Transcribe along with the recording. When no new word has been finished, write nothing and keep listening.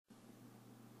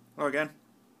Hello again.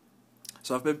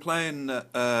 So I've been playing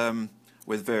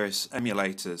with various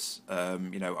emulators,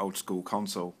 old school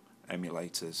console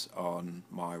emulators on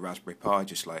my Raspberry Pi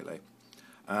just lately.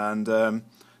 And the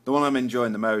one I'm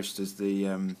enjoying the most is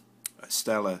the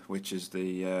Stella, which is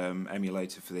the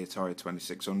emulator for the Atari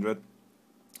 2600.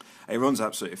 It runs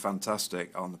absolutely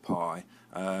fantastic on the Pi.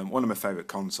 One of my favourite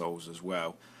consoles as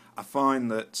well. I find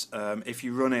that if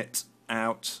you run it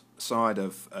outside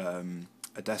of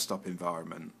a desktop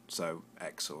environment, so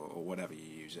X or whatever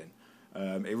you're using,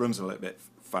 it runs a little bit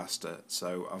faster.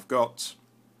 So I've got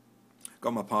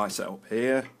my Pi set up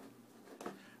here.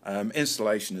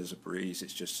 Installation is a breeze.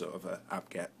 It's just sort of a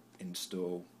apt-get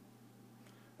install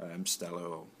Stella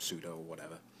or sudo or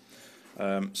whatever.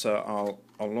 So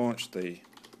I'll launch the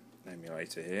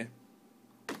emulator here.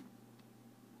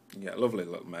 You get a lovely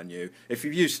little menu. If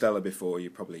you've used Stella before,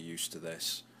 you're probably used to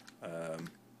this.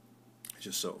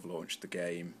 Just sort of launch the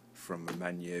game from the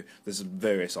menu. There's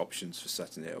various options for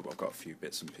setting it up. I've got a few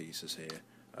bits and pieces here,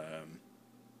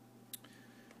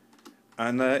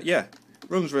 yeah,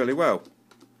 runs really well.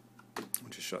 I'll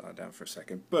just shut that down for a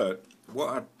second. But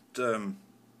what I'd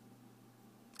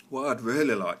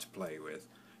really like to play with,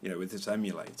 with this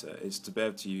emulator, is to be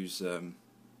able to use, a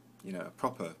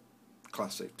proper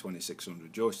classic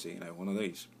 2600 joystick, one of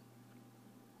these.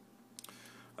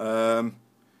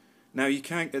 Now you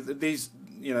can't get these.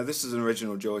 This is an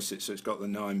original joystick, so it's got the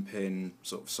 9-pin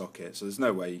sort of socket. So there's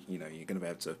no way, you're going to be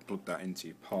able to plug that into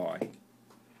your Pi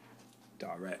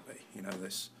directly.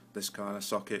 This kind of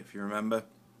socket, if you remember.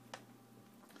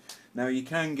 Now you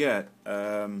can get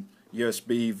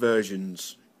USB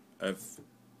versions of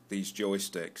these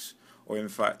joysticks, or in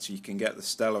fact you can get the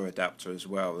Stella adapter as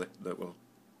well that will,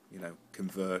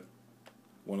 convert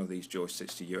one of these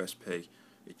joysticks to USB.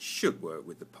 It should work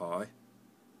with the Pi.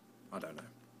 I don't know.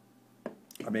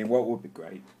 I mean, what would be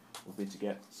great would be to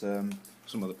get some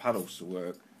of the paddles to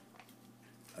work,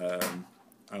 and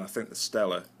I think the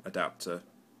Stella adapter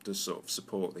does sort of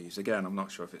support these. Again, I'm not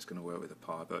sure if it's going to work with the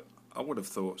Pi, but I would have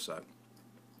thought so.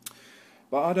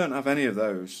 But I don't have any of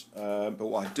those. But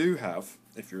what I do have,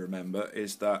 if you remember,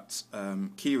 is that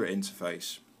Kira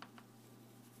interface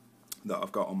that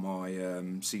I've got on my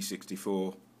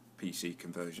C64 PC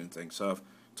conversion thing. So I've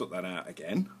took that out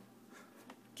again.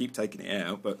 Keep taking it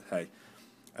out, but hey,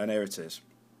 and here it is.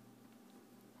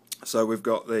 So we've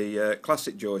got the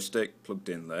classic joystick plugged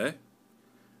in there,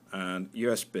 and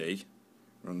USB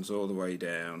runs all the way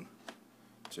down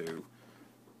to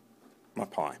my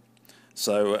Pi.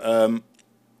 So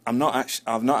I've not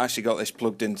actually got this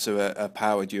plugged into a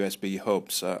powered USB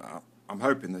hub. So I'm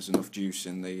hoping there's enough juice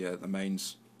in the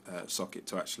mains socket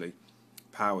to actually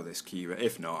power this Kira.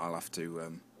 If not, I'll have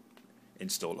to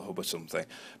install a hub or something.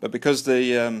 But because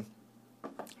the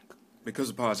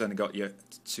Pi's only got 2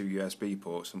 USB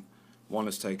ports, one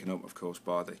is taken up, of course,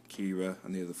 by the Kira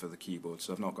and the other for the keyboard.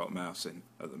 So I've not got a mouse in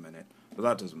at the minute, but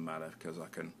that doesn't matter because I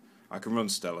can run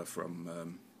Stella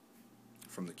from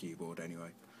the keyboard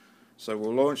anyway. So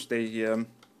we'll launch the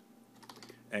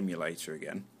emulator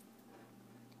again,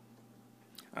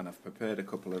 and I've prepared a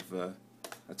couple of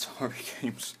Atari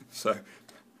games. So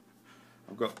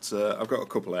I've got a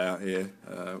couple out here.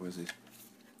 Where's he?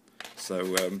 So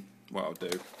what I'll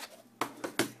do,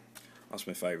 that's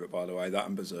my favourite, by the way, that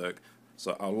and Berserk.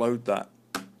 So I'll load that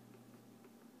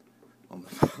on the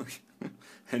phone.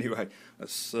 Anyway,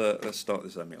 let's start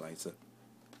this emulator.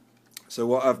 So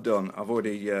what I've done, I've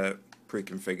already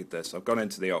pre-configured this. I've gone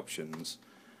into the options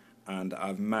and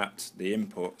I've mapped the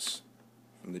inputs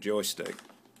from the joystick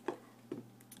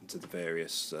into the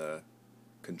various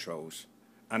controls.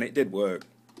 And it did work.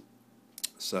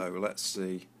 So let's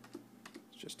see.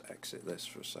 Let's just exit this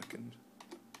for a second.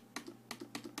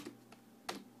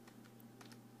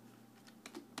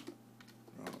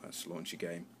 Right, let's launch a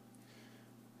game.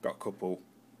 Got a couple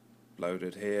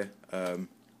loaded here.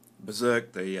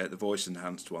 Berserk, the voice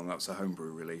enhanced one. That's a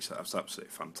homebrew release. That's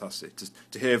absolutely fantastic.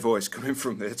 To hear voice coming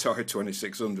from the Atari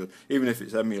 2600, even if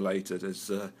it's emulated,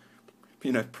 is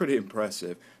pretty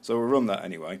impressive. So we'll run that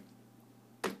anyway.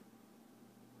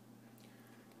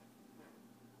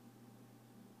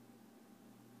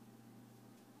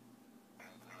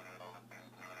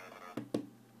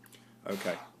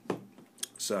 Okay,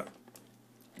 so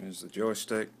here's the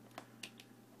joystick.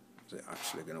 Is it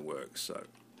actually going to work? So,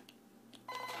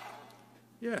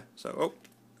 yeah, so up,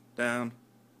 down,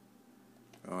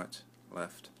 right,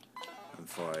 left, and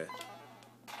fire.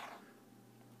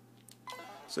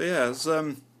 So yeah,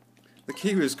 the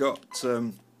Kira's got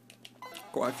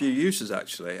quite a few uses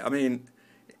actually. I mean,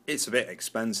 it's a bit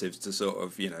expensive to sort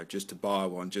of, just to buy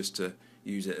one, just to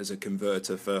use it as a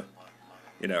converter for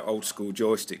you know, old school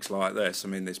joysticks like this. I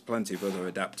mean, there's plenty of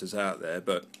other adapters out there,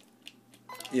 but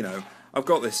you know, I've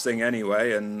got this thing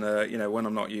anyway, and you know, when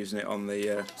I'm not using it on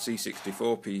the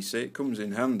C64 PC, it comes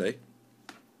in handy.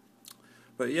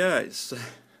 But yeah, it's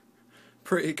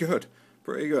pretty good,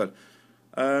 pretty good.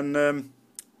 And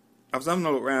I was having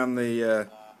a look around the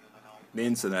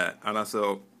internet, and I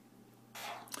thought,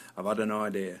 I've had an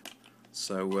idea.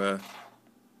 So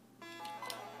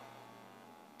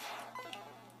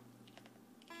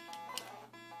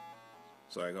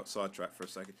sorry, I got sidetracked for a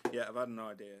second. Yeah, I've had an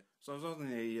idea. So I was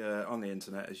on the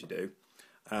internet, as you do,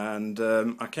 and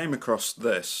I came across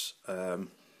this. I don't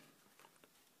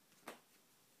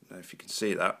know if you can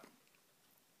see that,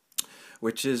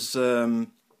 which is a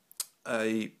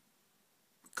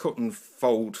cut and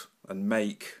fold and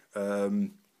make a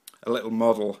little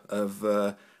model of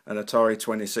an Atari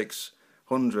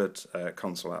 2600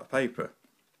 console out of paper.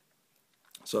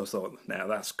 So I thought, now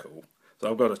that's cool.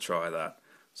 So I've got to try that.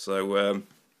 So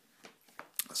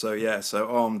yeah, so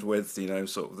armed with, you know,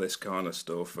 sort of this kind of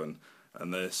stuff and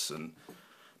this, and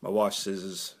my wife's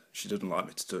scissors. She doesn't like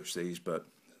me to touch these, but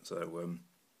so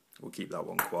we'll keep that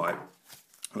one quiet.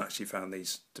 I actually found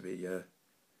these to be a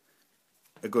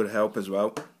good help as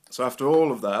well. So after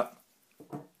all of that,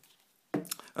 I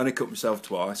only cut myself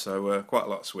twice, so quite a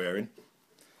lot of swearing.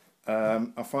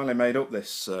 I finally made up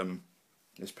this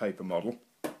this paper model,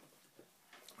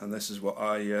 and this is what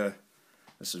I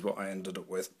ended up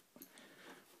with.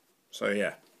 So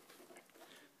yeah,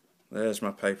 there's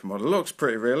my paper model. It looks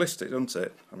pretty realistic, doesn't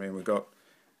it? I mean, we've got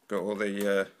all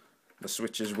the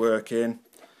switches working,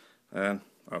 and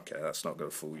okay, that's not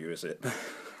going to fool you, is it?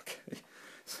 Okay,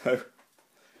 so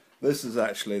this is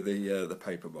actually the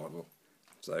paper model.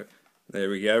 So there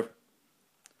we go.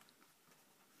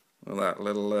 Well, that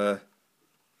little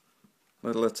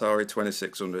Atari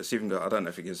 2600. It's even got, I don't know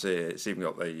if you can see it. It's even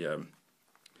got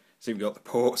the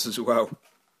ports as well.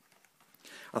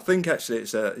 I think actually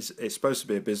it's supposed to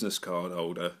be a business card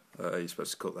holder. You're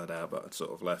supposed to cut that out, but I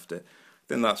sort of left it. I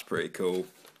think that's pretty cool.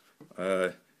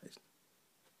 It's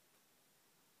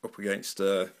up against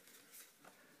a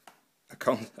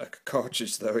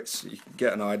cartridge, though. You can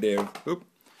get an idea of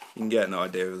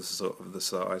the sort of the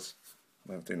size.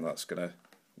 I don't think that's going to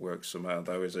work somehow,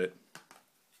 though, is it?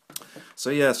 So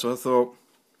yeah, so I thought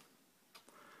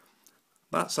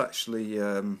that's actually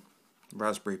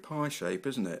Raspberry Pi shape,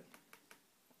 isn't it?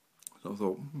 So I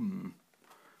thought,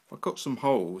 if I cut some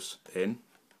holes in,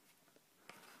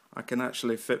 I can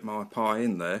actually fit my Pi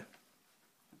in there.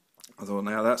 I thought,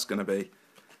 now that's going to be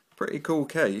a pretty cool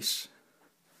case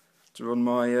to run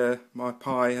my my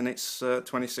Pi and its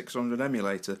 2600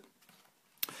 emulator.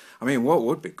 I mean, what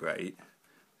would be great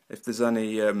if there's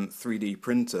any 3D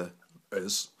printers,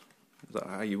 is that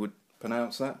how you would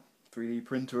pronounce that? 3D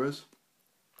printers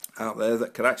out there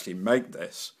that could actually make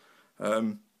this.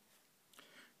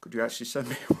 Could you actually send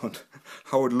me one?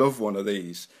 I would love one of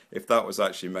these if that was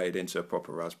actually made into a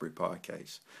proper Raspberry Pi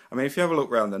case. I mean, if you have a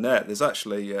look around the net, there's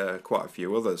actually quite a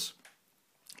few others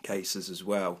cases as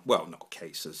well. Well, not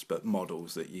cases, but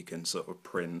models that you can sort of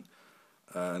print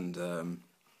and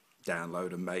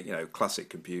download and make, you know, classic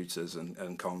computers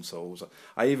and consoles.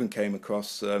 I even came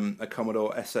across a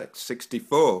Commodore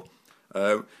SX64,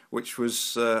 which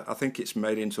was, I think it's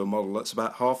made into a model that's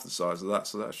about half the size of that,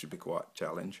 so that should be quite a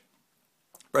challenge.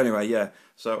 But anyway, yeah,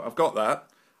 so I've got that.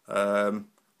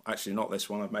 Actually, not this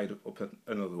one, I've made up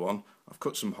another one. I've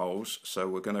cut some holes, so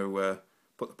we're going to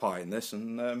put the Pi in this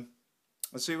and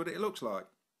let's see what it looks like.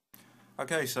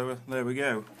 Okay, so there we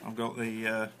go. I've got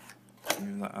the,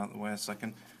 move that out of the way a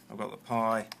second. I've got the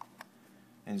Pi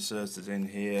inserted in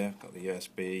here, got the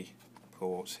USB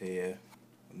ports here,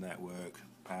 the network,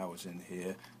 power's in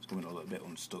here. It's coming a little bit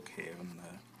unstuck here, and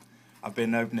I've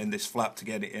been opening this flap to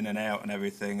get it in and out and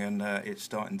everything, and it's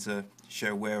starting to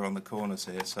show wear on the corners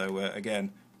here. So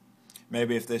again,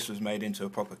 maybe if this was made into a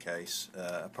proper case,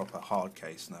 a proper hard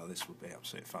case, now this would be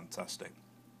absolutely fantastic.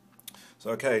 So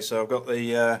okay, so I've got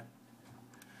the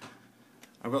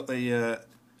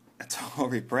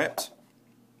Atari prepped,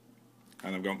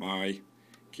 and I've got my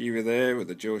Kiva there with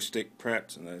the joystick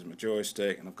prepped, and there's my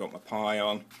joystick, and I've got my Pi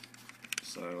on.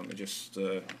 So let me just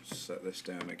set this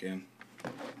down again.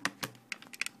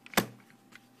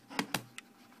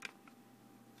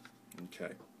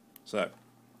 Okay, so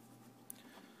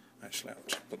actually I'll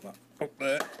just put that up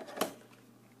there.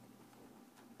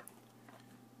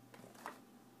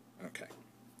 Okay,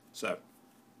 so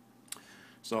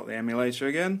start the emulator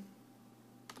again.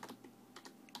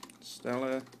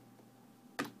 Stella.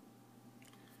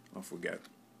 Off we go.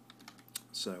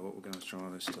 So what we're going to try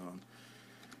this time.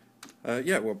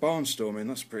 Yeah, well, Barnstorming,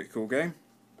 that's a pretty cool game.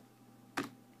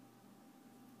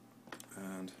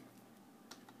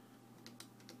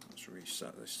 Let's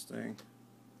reset this thing.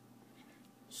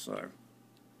 So,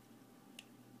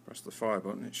 press the fire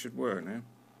button, it should work now.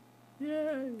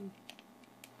 Yay!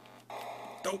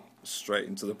 Oh, straight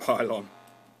into the pylon.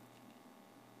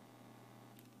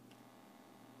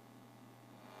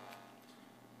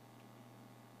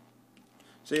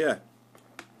 So yeah,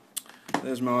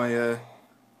 there's my, I'll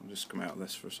just come out of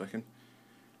this for a second.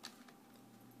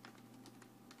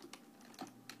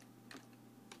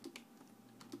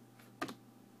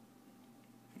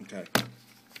 Okay,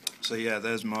 so yeah,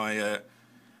 there's my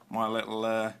my little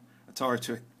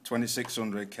Atari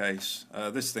 2600 case.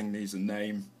 This thing needs a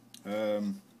name,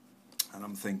 and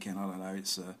I'm thinking, I don't know,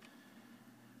 it's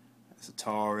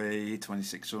Atari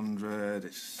 2600,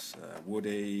 it's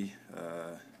Woody,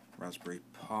 Raspberry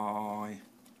Pi,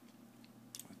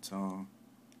 Atari.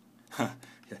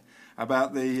 Yeah. How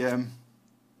about the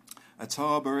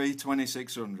Atari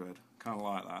 2600? Kind of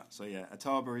like that. So yeah,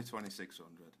 Atari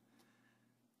 2600.